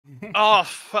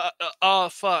Oh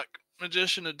fuck,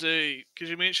 Magician of D, because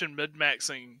you mentioned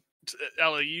mid-maxing.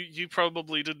 Ellie, you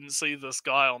probably didn't see this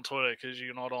guy on Twitter because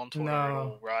you're not on Twitter at all,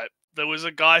 No. right? There was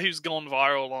a guy who's gone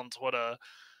viral on Twitter.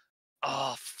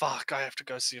 Oh fuck, I have to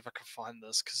go see if I can find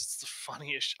this because it's the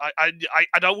funniest. I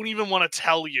don't even want to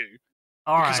tell you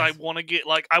because I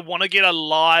Alright. want to get a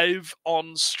live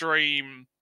on stream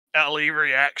Ellie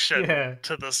reaction Yeah.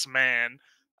 to this man.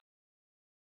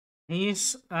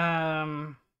 He's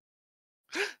Anime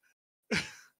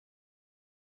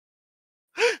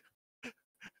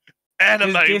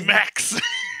this- Max.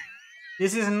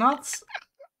 this is not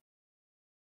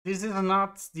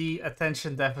the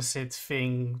attention deficit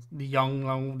thing, the young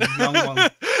one. This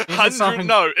is something,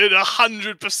 No, it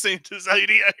 100% is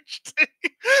ADHD.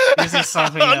 this is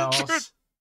something else.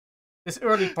 This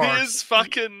early part. He is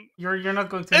fucking. You're not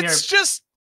going to hear. It's just.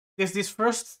 This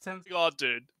first sentence. God,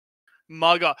 dude.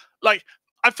 My God. Like,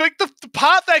 I think the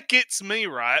part that gets me,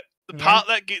 right? The part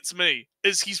that gets me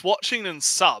is he's watching in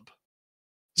sub.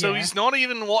 So he's not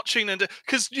even watching into,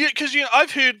 because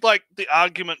I've heard like the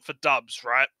argument for dubs,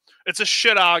 right? It's a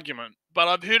shit argument, but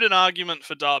I've heard an argument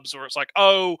for dubs where it's like,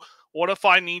 oh, what if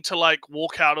I need to like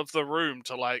walk out of the room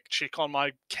to like check on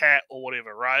my cat or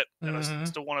whatever, right? And I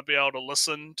still want to be able to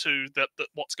listen to that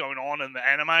what's going on in the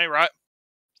anime, right?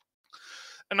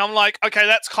 And I'm like, okay,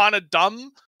 that's kind of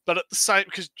dumb, but at the same,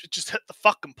 because just hit the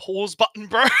fucking pause button,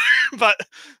 bro. But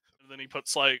then he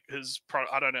puts like his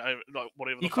I don't know, like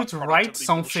whatever. You could write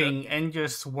something and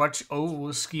just watch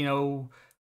O's,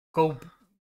 go,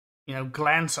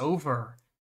 glance over.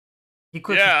 He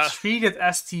could treat it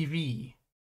as TV,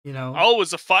 Oh,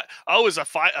 is a fight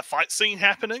scene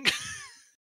happening?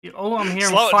 Oh, I'm hearing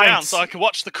Slow fights. it down so I can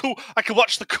watch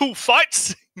the cool fight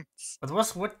scenes. But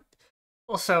what?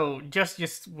 Also, just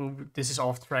this is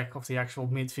off track of the actual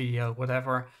mid video,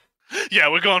 whatever. Yeah,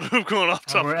 we're going off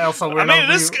topic.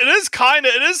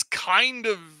 It is kind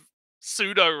of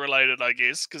pseudo related, I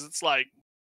guess, because it's like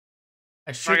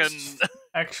I should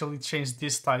actually change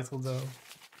this title though.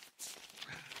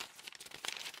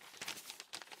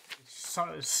 So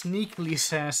sneakily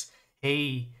says,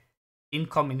 "Hey,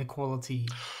 income inequality."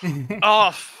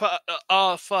 Oh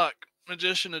fuck,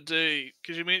 Magician of D,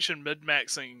 because you mentioned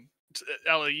mid-maxing.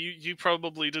 Ellie, you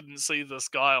probably didn't see this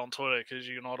guy on Twitter because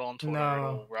you're not on Twitter at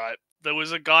all, right? There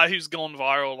was a guy who's gone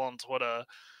viral on Twitter.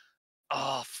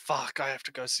 Oh fuck, I have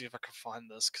to go see if I can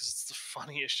find this because it's the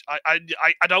funniest. I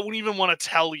don't even want to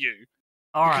tell you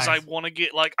because I want to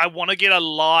get a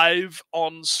live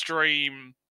on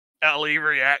stream Ellie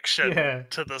reaction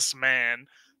to this man.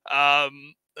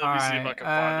 Let me see if I can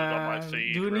find it on my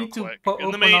feed real quick.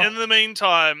 In the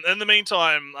meantime,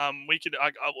 we could.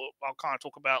 I'll kind of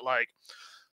talk about like,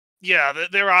 yeah,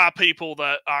 there are people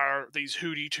that are these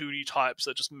hootie tootie types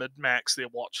that just mid max their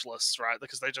watch lists, right?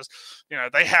 Because they just,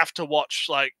 they have to watch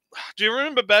like. Do you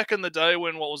remember back in the day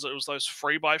when it was those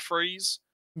 3x3s?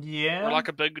 Yeah. Were like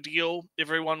a big deal.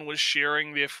 Everyone was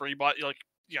sharing their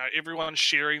everyone's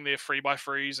sharing their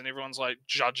 3x3s and everyone's like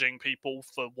judging people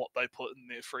for what they put in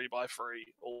their 3x3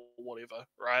 or whatever,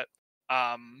 right?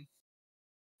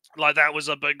 Like that was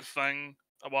a big thing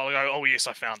a while ago. Oh yes,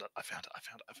 I found it.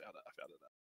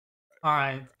 All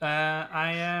right.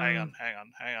 I am.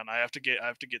 Hang on. I have to get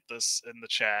this in the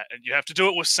chat, and you have to do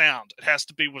it with sound. It has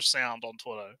to be with sound on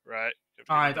Twitter, right?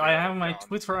 All right. I have my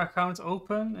Twitter account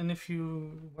open, and if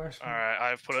you all right,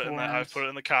 I've put it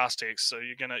in the cast text. So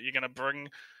you're gonna bring.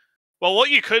 Well,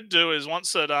 what you could do is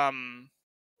once it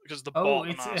because the bot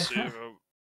on our server.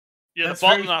 Yeah, the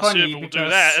bot on our server will do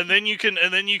that, and then you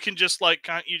can just like,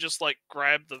 can't you just like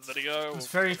grab the video? It's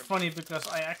very funny because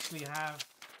I actually have.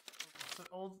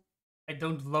 I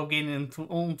don't log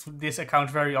onto this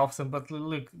account very often, but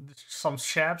look, some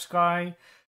Shabs guy,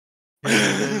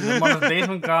 the Mother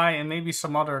Basement guy, and maybe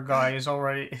some other guy is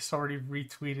already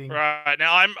retweeting. Right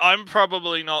now, I'm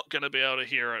probably not going to be able to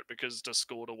hear it because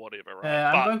Discord or whatever.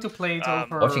 Right? I'm going to play it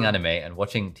over. Watching anime and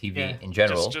watching TV in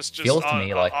general feels to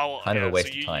me like kind of a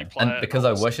waste of time. And because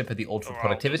I worship at the ultra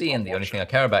productivity, and the only thing I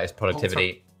care about is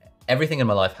productivity, everything in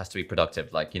my life has to be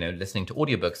productive. Like listening to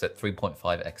audiobooks at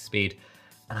 3.5x speed.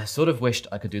 And I sort of wished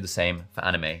I could do the same for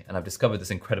anime, and I've discovered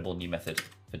this incredible new method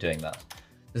for doing that.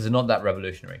 This is not that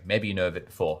revolutionary, maybe you know of it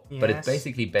before, but it's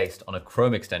basically based on a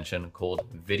Chrome extension called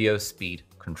Video Speed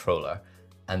Controller,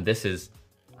 and this has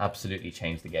absolutely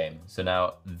changed the game. So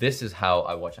now, this is how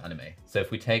I watch anime. So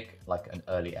if we take like an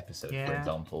early episode, for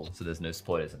example, so there's no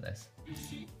spoilers in this,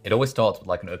 it always starts with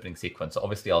like an opening sequence. So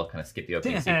obviously I'll kind of skip the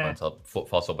opening sequence, I'll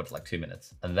fast forward to like 2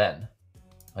 minutes, and then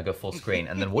I go full screen.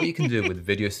 And then what you can do with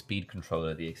Video Speed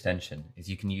Controller, the extension, is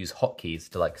you can use hotkeys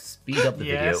to like speed up the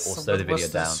video or slow the video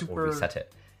down or reset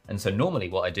it. And so normally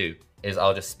what I do is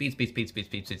I'll just speed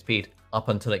up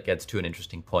until it gets to an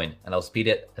interesting point, and I'll speed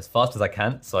it as fast as I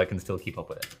can so I can still keep up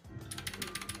with it.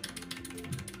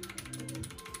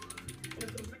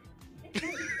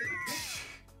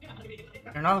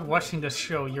 You're not watching the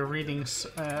show, you're reading,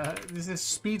 this is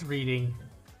speed reading.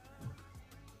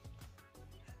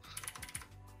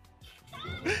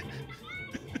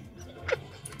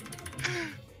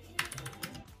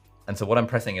 And so what I'm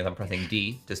pressing is I'm pressing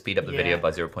D to speed up the video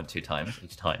by 0.2 times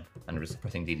each time. And I'm just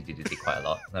pressing D quite a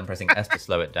lot. And I'm pressing S to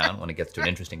slow it down when it gets to an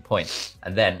interesting point.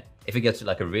 And then if it gets to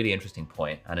like a really interesting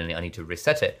point and I need to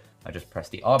reset it, I just press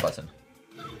the R button.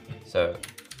 So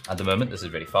at the moment, this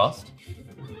is really fast.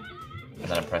 And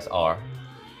then I press R.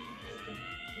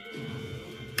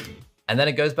 And then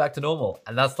it goes back to normal.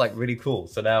 And that's like really cool.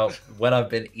 So now when I've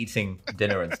been eating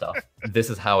dinner and stuff, this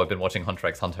is how I've been watching Hunter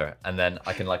x Hunter. And then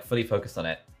I can like fully focus on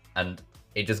it. And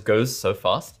it just goes so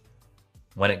fast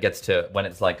when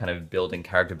it's like kind of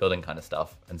character building kind of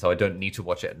stuff. And so I don't need to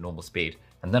watch it at normal speed.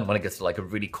 And then when it gets to like a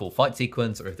really cool fight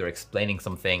sequence, or if they're explaining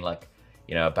something like,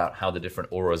 you know, about how the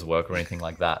different auras work or anything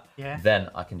like that, then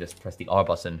I can just press the R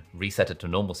button, reset it to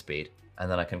normal speed,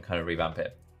 and then I can kind of revamp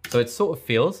it. So it sort of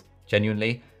feels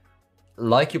genuinely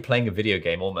like you're playing a video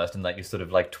game almost, and like you're sort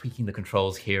of like tweaking the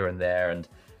controls here and there. And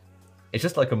it's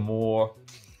just like a more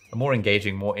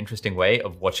engaging, more interesting way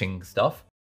of watching stuff.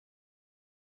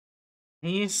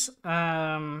 He's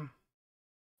Anime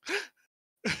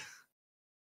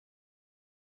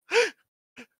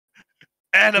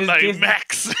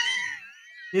Max.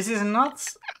 This is not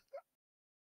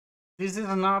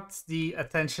the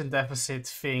attention deficit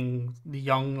thing. The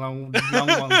young one. It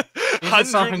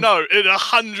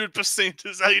 100%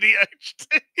 is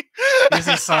ADHD. This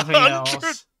is something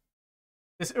else.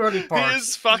 This early part. He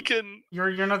is fucking.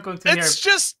 You're not going to hear. It's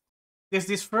just.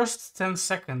 This first 10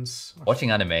 seconds.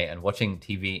 Watching anime and watching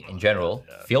TV in general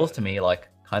feels to me like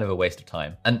kind of a waste of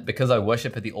time. And because I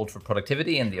worship at the altar of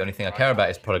productivity, and the only thing I care about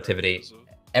is productivity,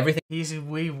 everything.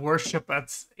 We worship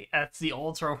at the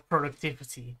altar of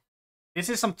productivity. This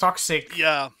is some toxic.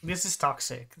 Yeah. This is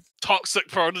toxic. Toxic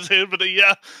productivity.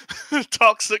 Yeah.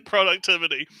 Toxic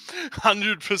productivity.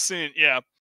 100%. Yeah.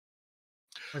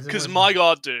 Because my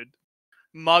God, dude.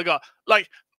 My God. Like,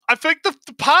 I think the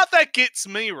part that gets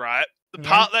me, right? The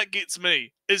part that gets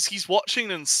me is he's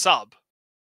watching in sub.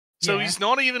 So he's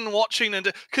not even watching in...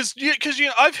 Because you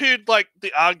know, I've heard, like,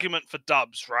 the argument for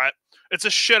dubs, right? It's a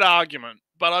shit argument.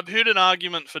 But I've heard an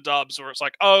argument for dubs where it's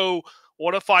like, oh,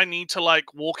 what if I need to,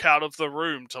 like, walk out of the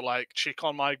room to, like, check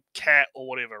on my cat or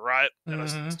whatever, right? And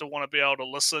I still want to be able to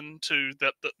listen to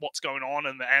what's going on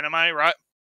in the anime, right?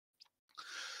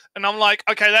 And I'm like,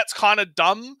 okay, that's kind of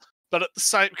dumb, but at the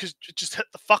same... Because just hit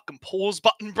the fucking pause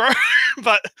button, bro.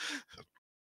 But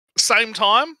same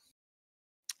time,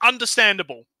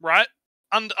 understandable, right?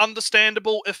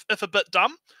 Understandable, if a bit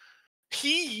dumb.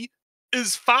 He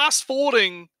is fast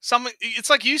forwarding something. It's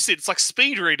like you said. It's like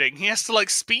speed reading. He has to like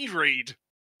speed read,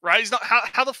 right? He's not.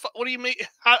 How the fuck? What do you mean?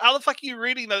 How the fuck are you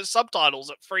reading those subtitles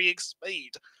at 3x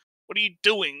speed? What are you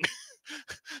doing?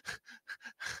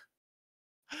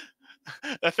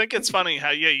 I think it's funny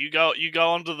how you go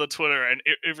onto the Twitter and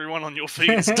everyone on your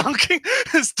feed is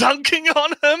dunking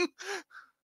on him.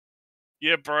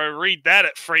 Yeah, bro, read that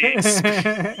at 3x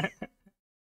speed.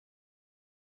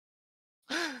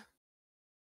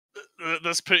 But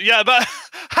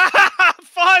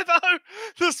 5-0.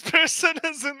 This person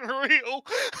isn't real.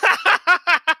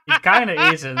 He kind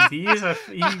of isn't. He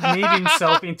made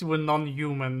himself into a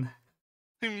non-human.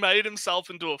 He made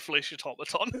himself into a flesh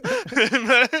automaton.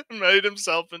 Made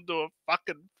himself into a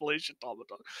fucking flesh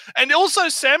automaton. And also,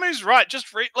 Samu's right.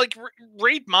 Just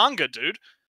read manga, dude.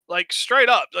 Like straight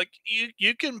up. Like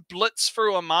you can blitz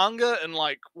through a manga in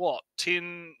like what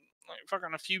 10. Like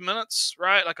fucking a few minutes,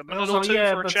 right? Like a minute or two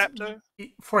for a chapter.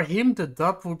 For him, the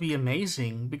dub would be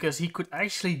amazing because he could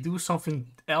actually do something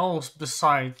else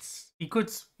besides. He could,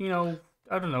 you know,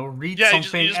 I don't know, read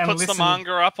something. He just puts the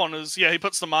manga up on his. Yeah, he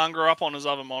puts the manga up on his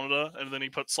other monitor, and then he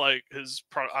puts like his.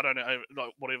 I don't know,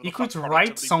 like whatever. He could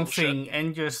write something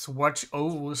and just watch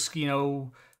O's, you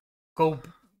know,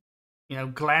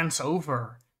 glance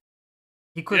over.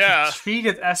 He could treat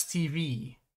it as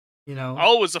TV. You know,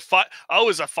 a fight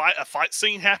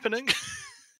scene happening.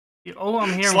 Oh, I'm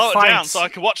hearing Slow fights. It down so I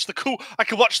can watch the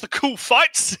cool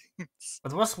fight scenes.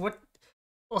 But what?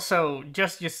 Also,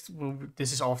 just this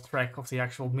is off track of the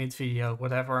actual mid video,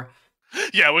 whatever.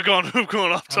 Yeah, we're going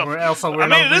off topic.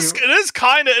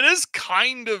 It is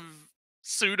kind of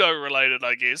pseudo related,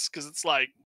 I guess, because it's like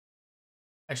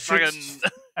I should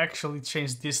actually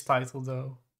change this title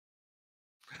though.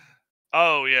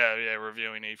 Oh yeah,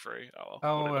 reviewing E3.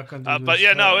 I can do but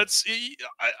yeah, no, it's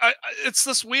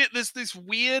this weird. There's this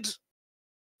weird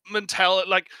mentality,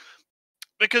 like,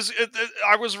 because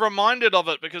I was reminded of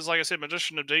it because, like I said,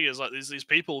 Magician of D is like there's these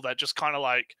people that just kind of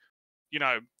like,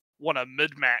 want to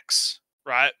mid-max,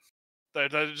 right? They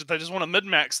just want to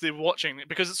mid-max their watching,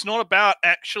 because it's not about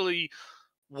actually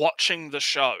watching the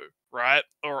show, right,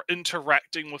 or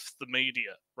interacting with the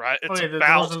media, right? It's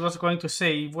about. I was going to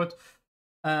say, what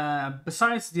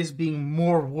besides this being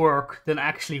more work than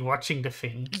actually watching the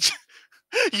thing,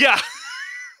 yeah,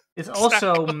 it's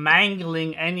also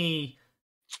mangling any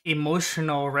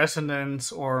emotional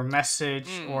resonance or message,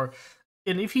 and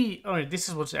if he, this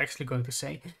is what's actually going to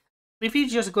say. If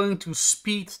he's just going to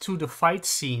speed through the fight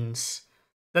scenes,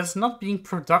 that's not being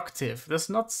productive. That's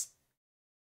not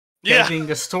getting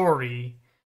the story.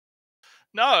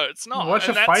 No, it's not. Watch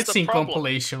a fight scene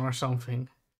compilation or something.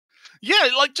 Yeah,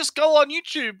 like just go on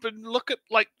YouTube and look at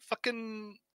like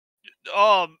fucking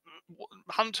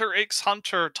Hunter x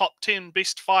Hunter top 10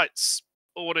 best fights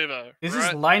or whatever. This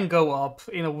is line go up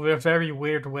in a very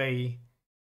weird way.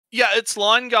 Yeah, it's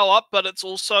line go up, but it's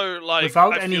also like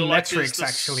without any metrics,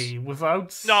 actually.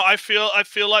 Without I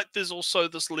feel like there's also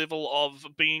this level of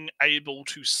being able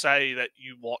to say that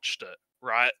you watched it,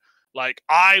 right? Like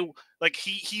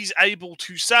he's able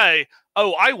to say,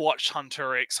 "Oh, I watched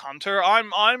Hunter x Hunter.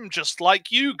 I'm just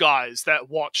like you guys that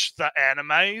watch the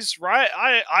animes, right?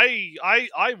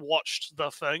 I watched the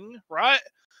thing, right?"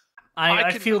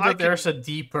 I feel that there's a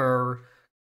deeper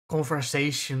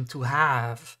conversation to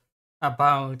have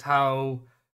about how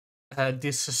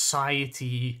this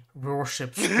society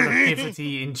worships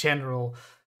productivity in general.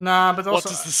 Nah, but also, what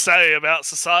does this say about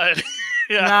society?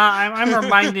 Yeah. Nah, I'm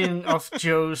reminding of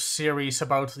Joe's series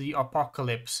about the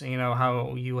apocalypse. You know,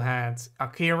 how you had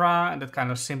Akira, and that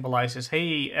kind of symbolizes,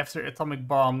 hey, after atomic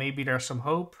bomb, maybe there's some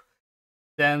hope.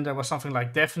 Then there was something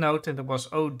like Death Note, and there was,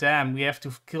 oh damn, we have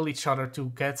to kill each other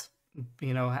to get,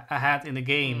 ahead in the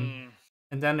game.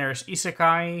 And then there's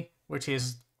Isekai, which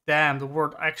is, damn, the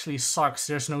world actually sucks.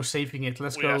 There's no saving it.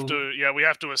 Let's go. We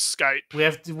have to escape. We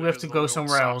have to go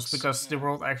somewhere else because the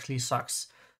world actually sucks.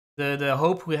 The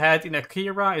hope we had in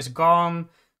Akira is gone.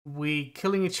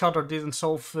 Killing each other didn't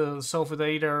solve it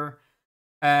either.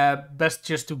 Best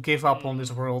just to give up on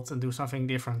this world and do something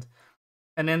different.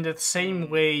 And in that same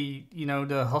way,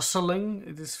 the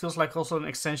hustling, this feels like also an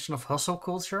extension of hustle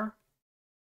culture.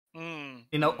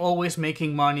 Always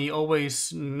making money,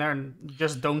 always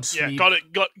just don't sleep.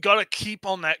 Yeah, gotta keep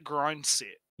on that grind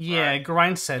set. Yeah, right?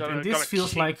 Grind set, and this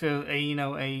feels like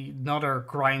another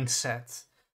grind set,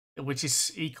 which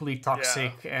is equally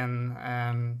toxic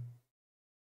and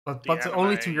but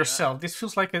only to yourself. This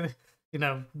feels like the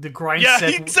grind set.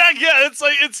 Yeah, exactly. Yeah, it's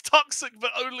like it's toxic,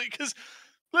 but only because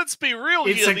let's be real.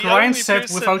 It's a grind set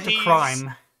without the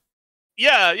crime.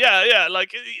 Yeah.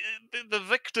 Like the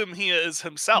victim here is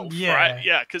himself, right?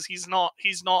 Yeah, because he's not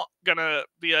gonna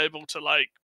be able to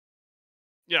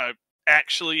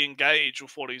actually engage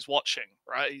with what he's watching,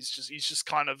 right? He's just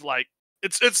kind of like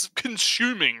it's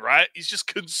consuming, right? He's just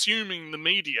consuming the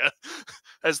media,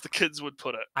 as the kids would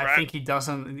put it. Right? I think he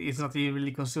doesn't. He's not even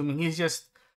really consuming. He's just.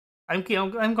 I'm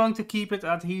going to keep it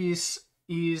at he's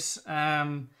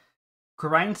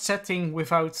grind setting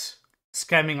without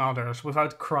scamming others,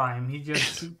 without crime. He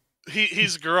just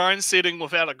he's grind setting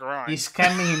without a grind. He's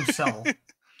scamming himself.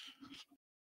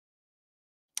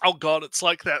 Oh god, it's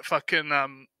like that fucking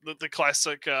the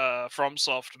classic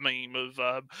FromSoft meme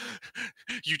of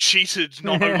you cheated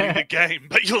not only the game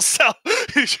but yourself.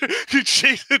 You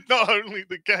cheated not only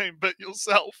the game but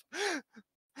yourself.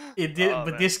 It did,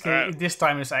 but this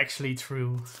time it's actually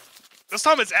true. This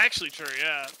time it's actually true,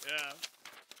 yeah.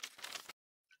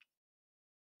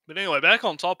 But anyway, back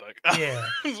on topic. Yeah.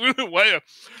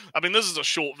 I mean, this is a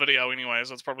short video anyway,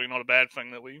 so it's probably not a bad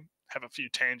thing that we have a few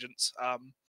tangents.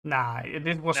 Nah,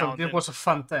 it was a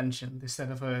fun tangent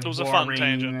instead of a. It was boring, a fun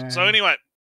tangent. So anyway,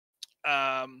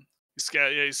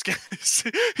 he's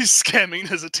scamming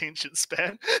his attention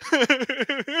span.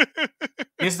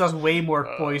 This does way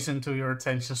more poison to your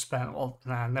attention span. Well,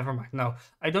 nah, never mind. No,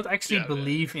 I don't actually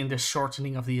believe in the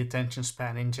shortening of the attention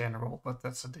span in general, but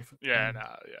that's a different thing.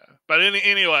 But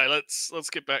anyway, let's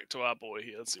get back to our boy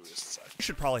here. Let's see what he has to say. You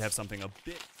should probably have something a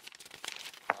bit.